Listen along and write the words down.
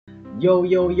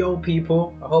Yo,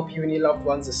 people. I hope you and your loved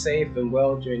ones are safe and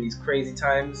well during these crazy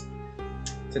times.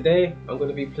 Today, I'm going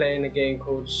to be playing a game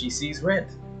called She Sees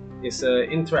Red. It's an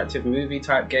interactive movie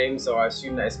type game, so I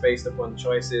assume that it's based upon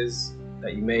choices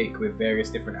that you make with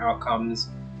various different outcomes,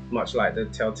 much like the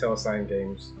Telltale Sign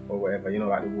games or whatever, you know,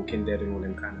 like The Walking Dead and all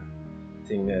them kind of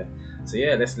thing there. So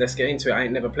yeah, let's get into it. I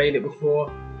ain't never played it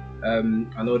before. I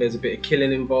know there's a bit of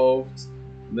killing involved,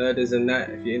 murders and that.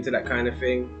 If you're into that kind of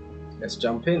thing, let's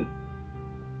jump in.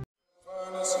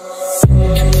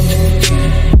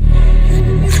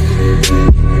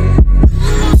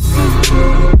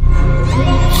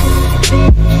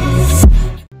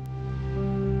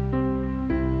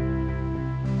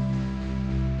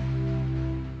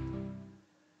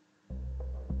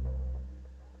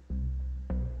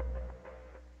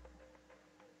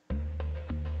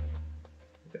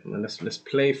 Let's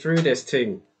play through this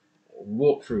thing,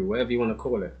 walk through, whatever you want to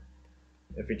call it.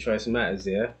 Every choice matters,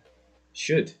 yeah.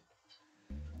 Should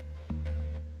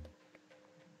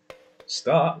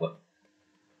start. What?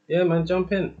 Yeah, man,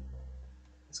 jump in.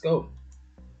 Let's go.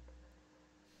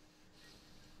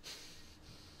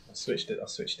 I switched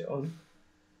it on.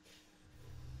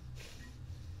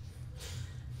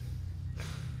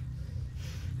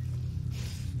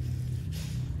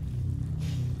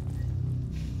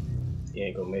 You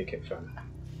ain't gonna make it, fam.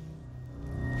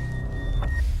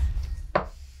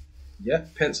 Yeah,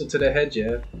 pencil to the head,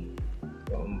 yeah.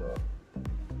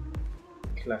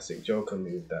 Classic Joker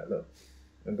move, that. Look,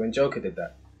 remember when Joker did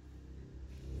that?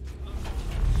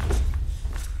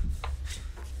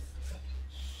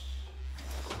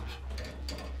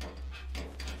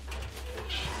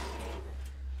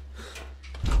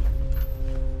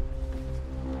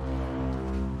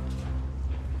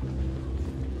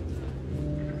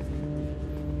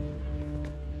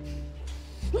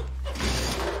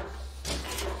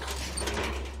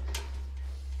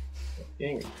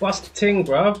 Bust the ting,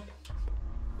 bruv.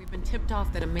 We've been tipped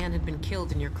off that a man had been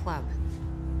killed in your club.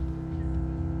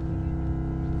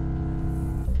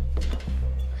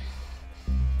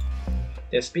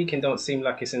 Their speaking don't seem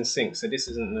like it's in sync, so this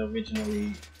isn't an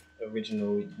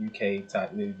original UK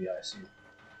type movie, I assume.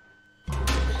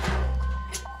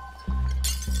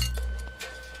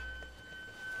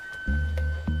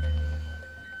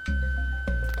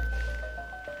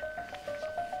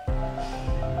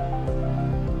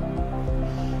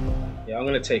 Yeah, I'm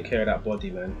gonna take care of that body,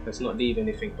 man. Let's not leave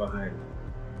anything behind.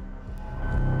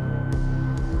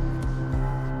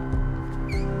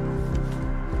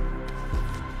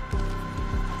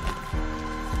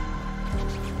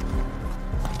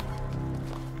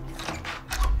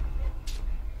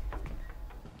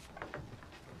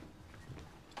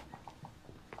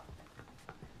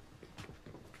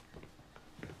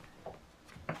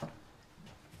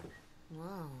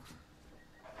 Whoa.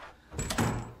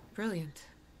 Brilliant.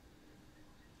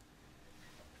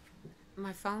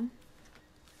 My phone?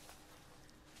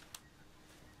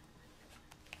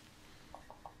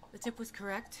 The tip was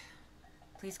correct.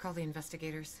 Please call the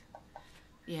investigators.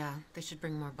 Yeah, they should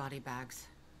bring more body bags.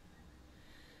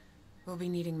 We'll be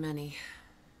needing many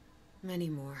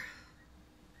more.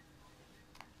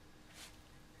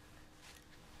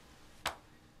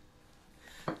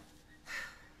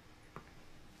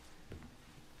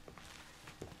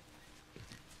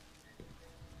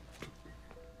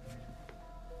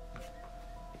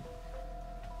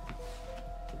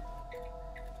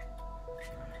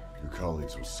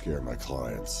 Colleagues will scare my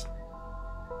clients.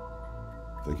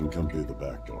 They can come through the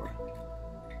back door.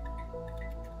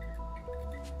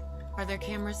 Are there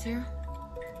cameras here?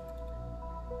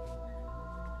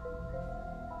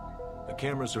 The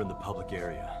cameras are in the public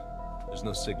area. There's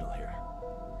no signal here.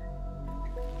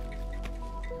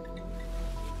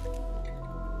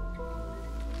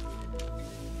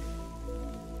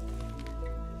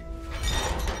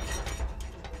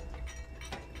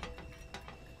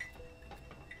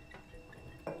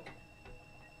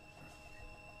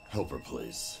 Help her,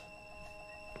 please.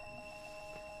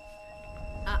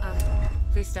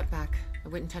 Please step back. I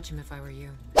wouldn't touch him if I were you.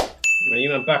 Now you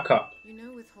man, back up. You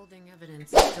know withholding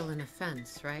evidence is still an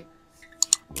offense, right?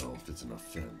 Well, if it's an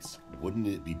offense, wouldn't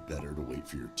it be better to wait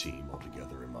for your team all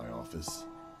together in my office?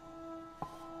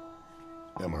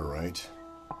 Am I right?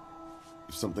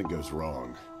 If something goes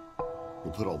wrong,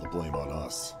 you'll put all the blame on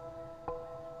us.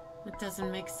 It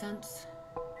doesn't make sense.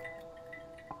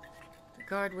 The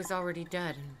guard was already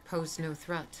dead and posed no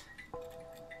threat.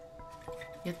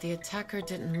 Yet the attacker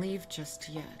didn't leave just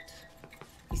yet.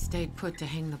 He stayed put to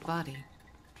hang the body.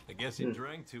 I guess he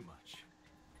drank too much.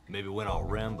 Maybe went all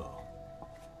Rambo.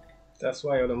 That's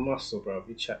why you're the muscle, bro.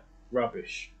 You chat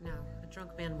rubbish. No, a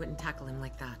drunk man wouldn't tackle him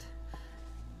like that.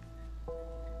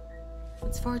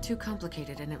 It's far too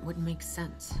complicated and it wouldn't make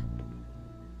sense.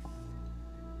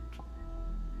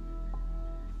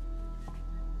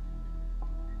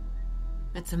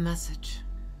 It's a message.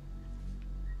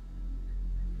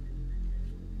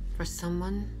 For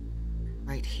someone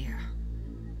right here.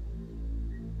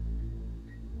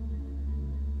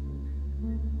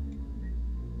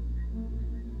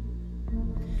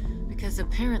 Because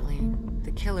apparently,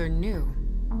 the killer knew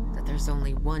that there's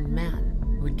only one man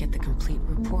who would get the complete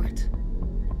report.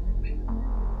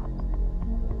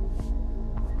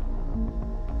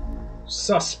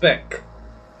 Suspect.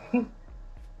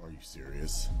 Are you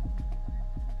serious?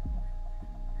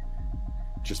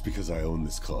 Just because I own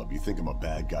this club, you think I'm a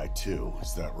bad guy too,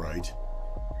 is that right?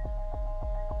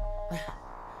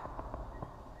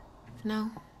 No.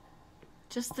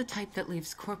 Just the type that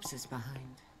leaves corpses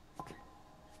behind.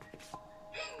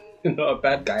 You're not a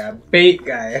bad guy, a bait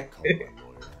guy. Call my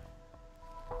lawyer.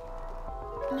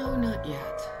 No, not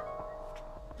yet.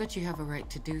 But you have a right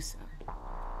to do so.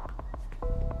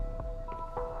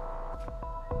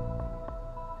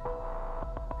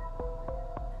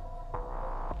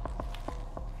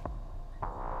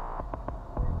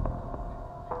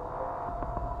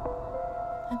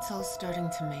 It's all starting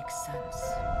to make sense.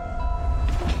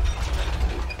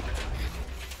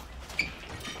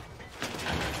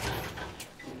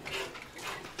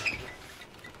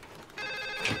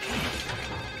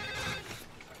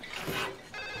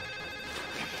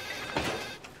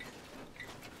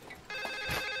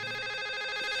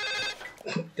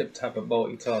 The type of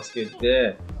multitasking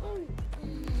there.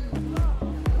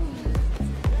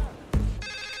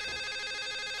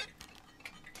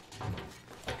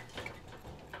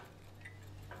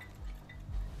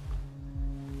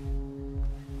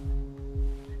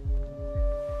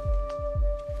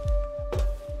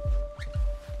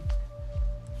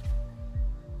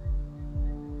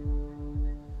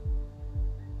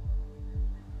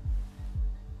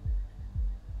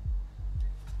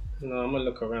 No, I'm gonna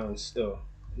look around still.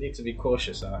 I need to be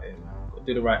cautious out here, man. Gotta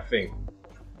do the right thing.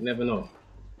 You never know.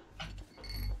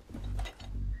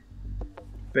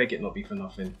 Beg it not be for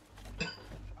nothing.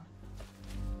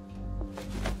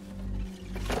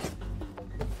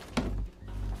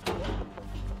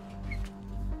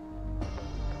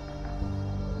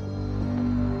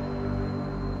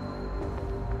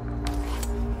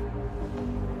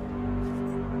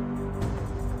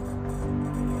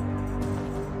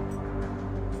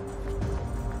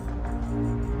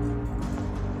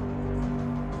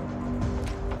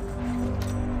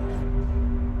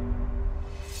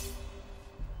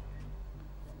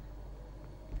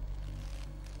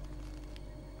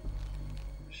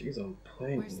 She's on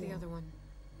point. Where's the other one?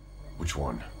 Which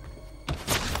one?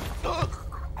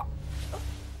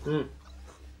 Hmm.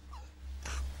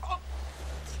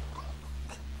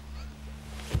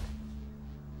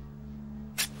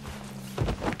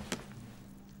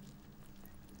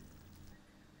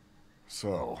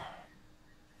 So,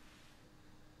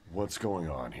 what's going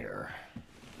on here?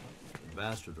 The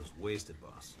bastard was wasted,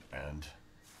 boss. And?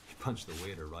 He punched the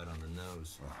waiter right on the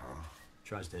nose.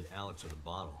 Tries to hit Alex with a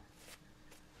bottle.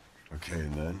 Okay,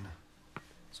 and then?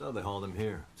 So they hauled him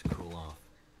here to cool off.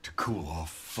 To cool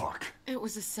off, fuck. It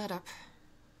was a setup.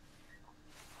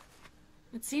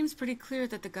 It seems pretty clear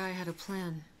that the guy had a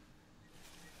plan.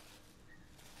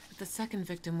 But the second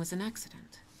victim was an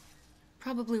accident.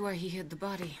 Probably why he hid the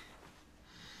body.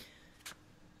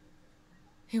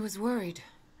 He was worried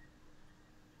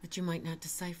that you might not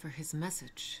decipher his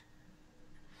message.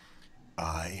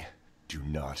 I do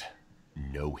not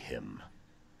know him.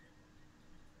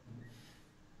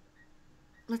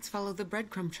 Let's follow the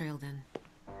breadcrumb trail then.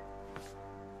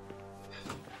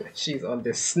 She's on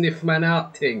this sniff man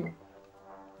out thing.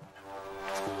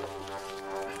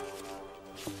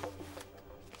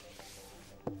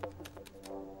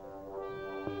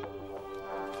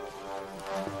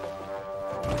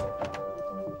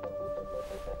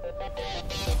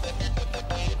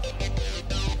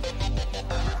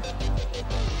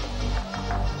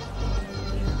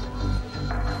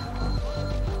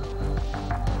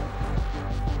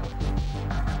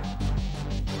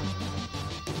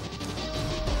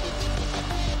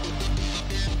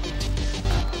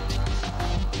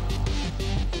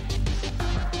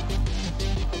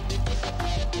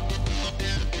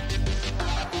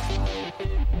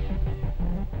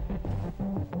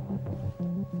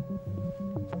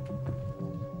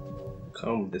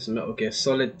 Come with this Metal Gear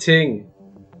Solid ting.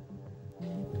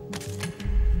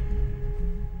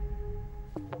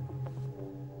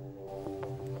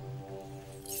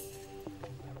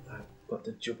 I've got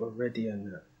the job already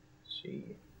and that.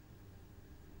 Gee.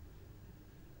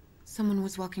 Someone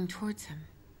was walking towards him.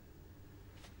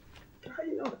 God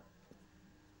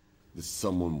This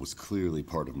someone was clearly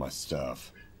part of my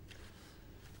staff.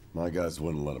 My guys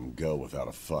wouldn't let him go without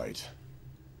a fight.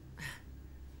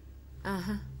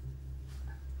 Uh-huh.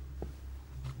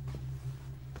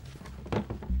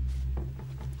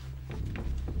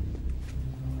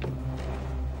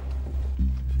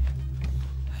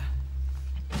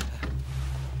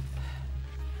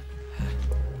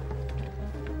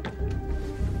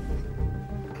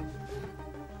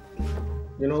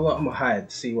 You know what? I'm gonna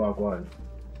hide, see where I'm going.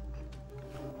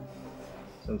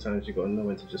 Sometimes you gotta know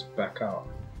when to just back out.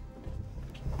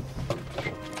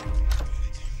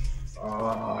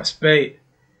 Ah, it's bait.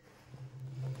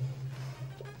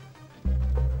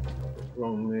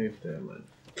 Wrong move there, man.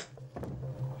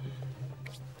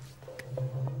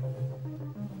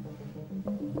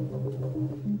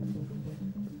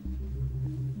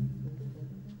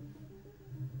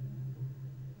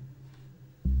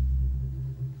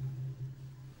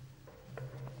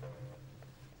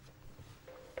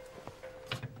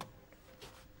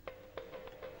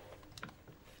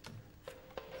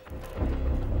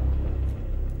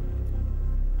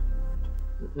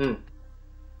 Mm.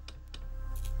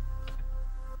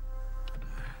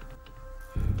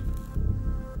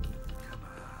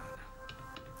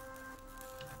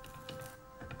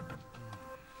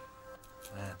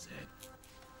 That's it.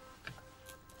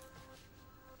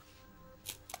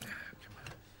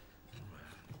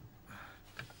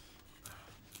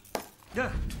 Come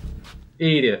on.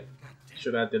 Idiot.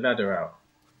 Should have had the ladder out.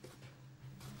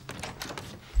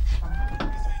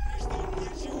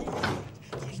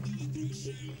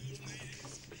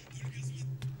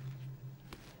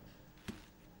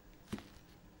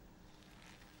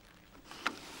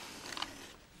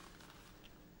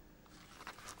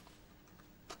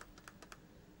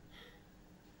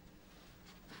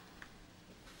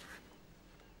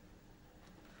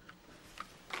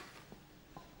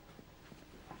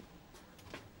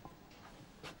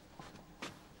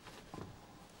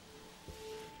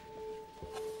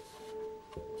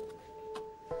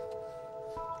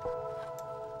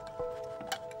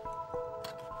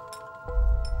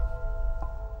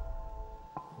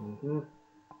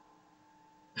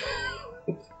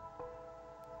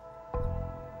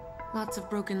 Lots of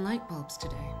broken light bulbs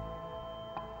today.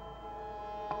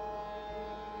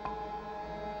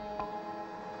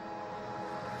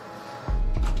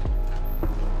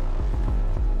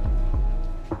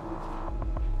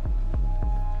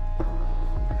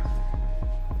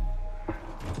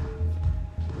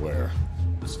 Where?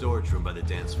 The storage room by the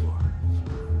dance floor.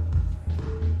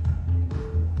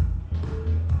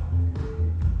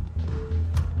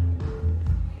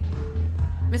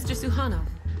 Mr. Suhano,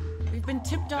 we've been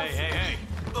tipped off. Hey!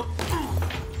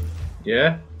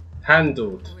 Yeah?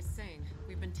 Handled. I was saying,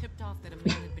 we've been tipped off that a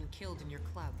man had been killed in your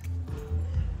club.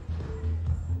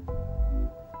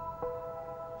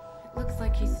 It looks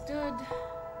like he stood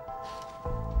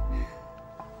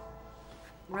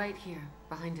right here,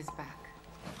 behind his back.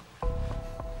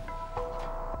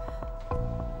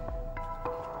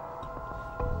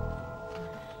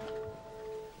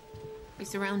 You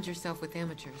surround yourself with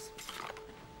amateurs.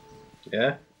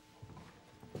 Yeah?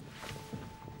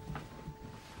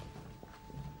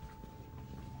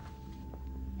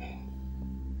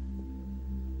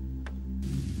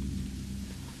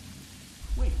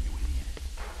 Wait, you idiot.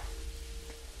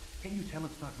 Can't you tell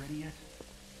it's not ready yet?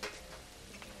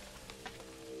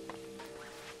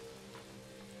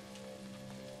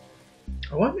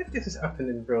 I wonder if this is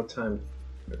happening in real time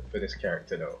for this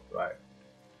character though. Like,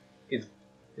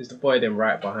 is the boy then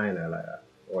right behind her like that?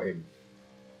 Or him?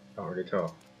 Can't really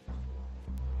tell.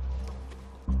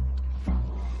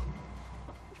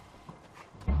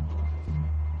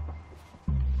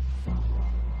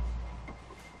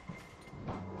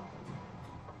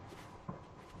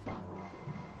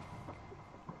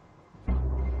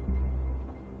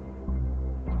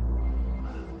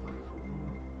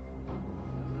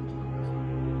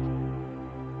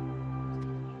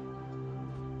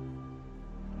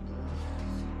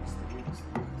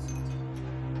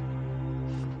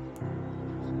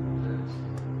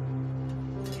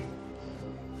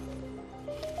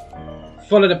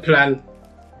 Follow the plan.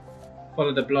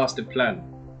 Follow the blasted plan.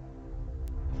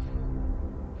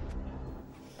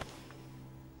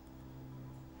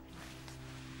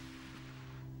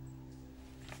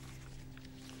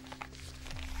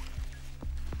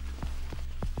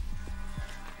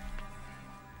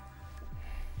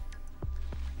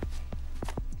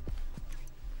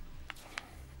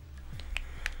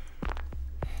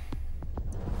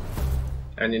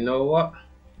 And you know what?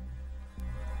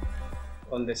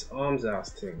 On this arms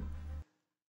house thing.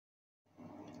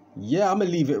 Yeah, I'm gonna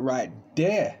leave it right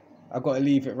there. I gotta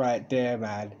leave it right there,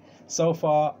 man. So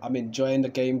far, I'm enjoying the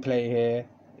gameplay here.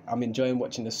 I'm enjoying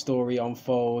watching the story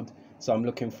unfold. So I'm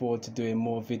looking forward to doing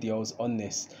more videos on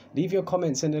this. Leave your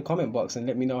comments in the comment box and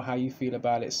let me know how you feel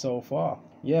about it so far.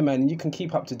 Yeah, man, you can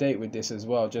keep up to date with this as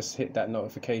well. Just hit that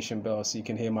notification bell so you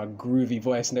can hear my groovy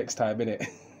voice next time,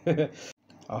 innit?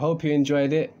 I hope you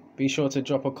enjoyed it. Be sure to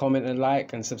drop a comment and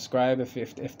like and subscribe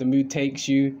if the mood takes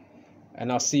you.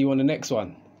 And I'll see you on the next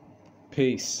one.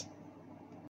 Peace.